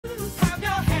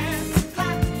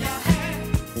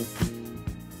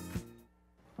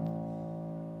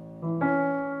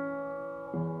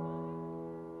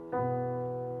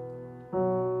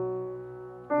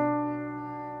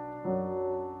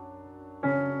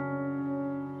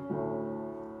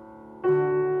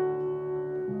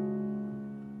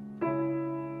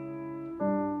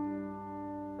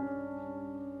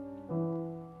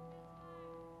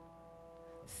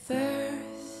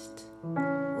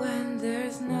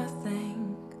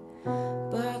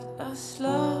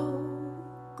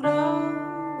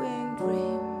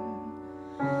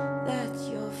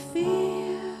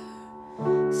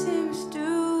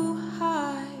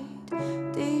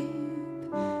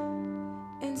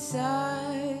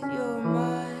inside your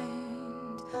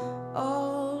mind,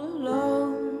 all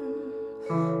alone.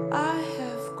 I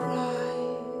have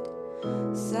cried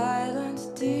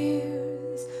silent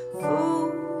tears,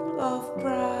 full of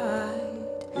pride,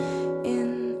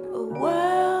 in a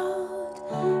world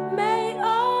made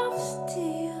of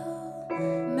steel,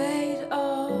 made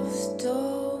of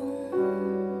stone.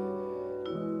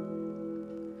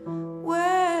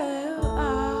 Where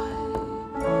I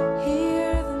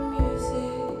hear the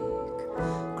music,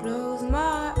 close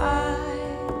my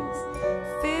eyes,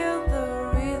 feel the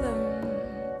rhythm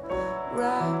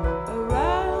wrap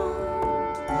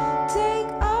around, take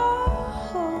a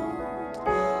hold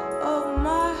of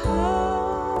my heart.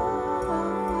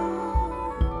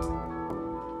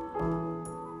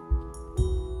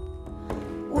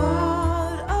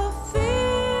 What a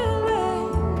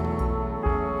feeling,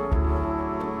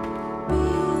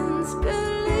 means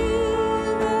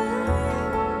believing.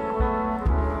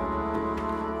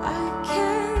 I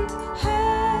can't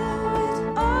have it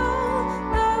all,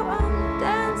 now I'm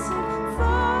dancing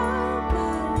for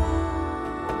my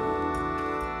love.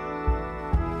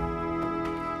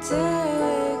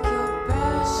 Take your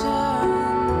passion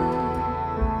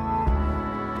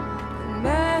and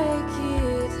make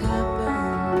it happen.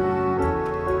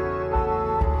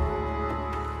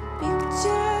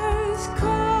 Pictures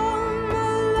come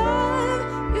alive,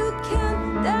 you can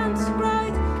dance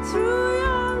right through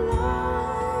your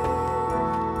life.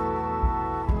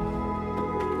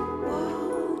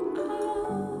 What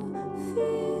I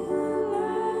feel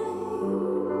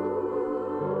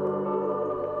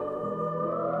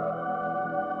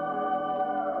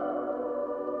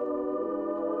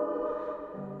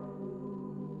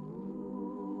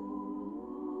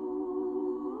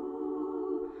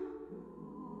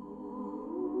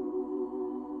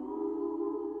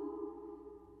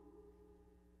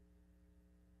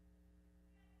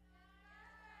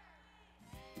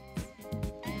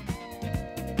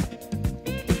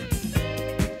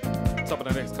Top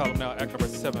of the next column now, act number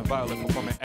 7, Violet performing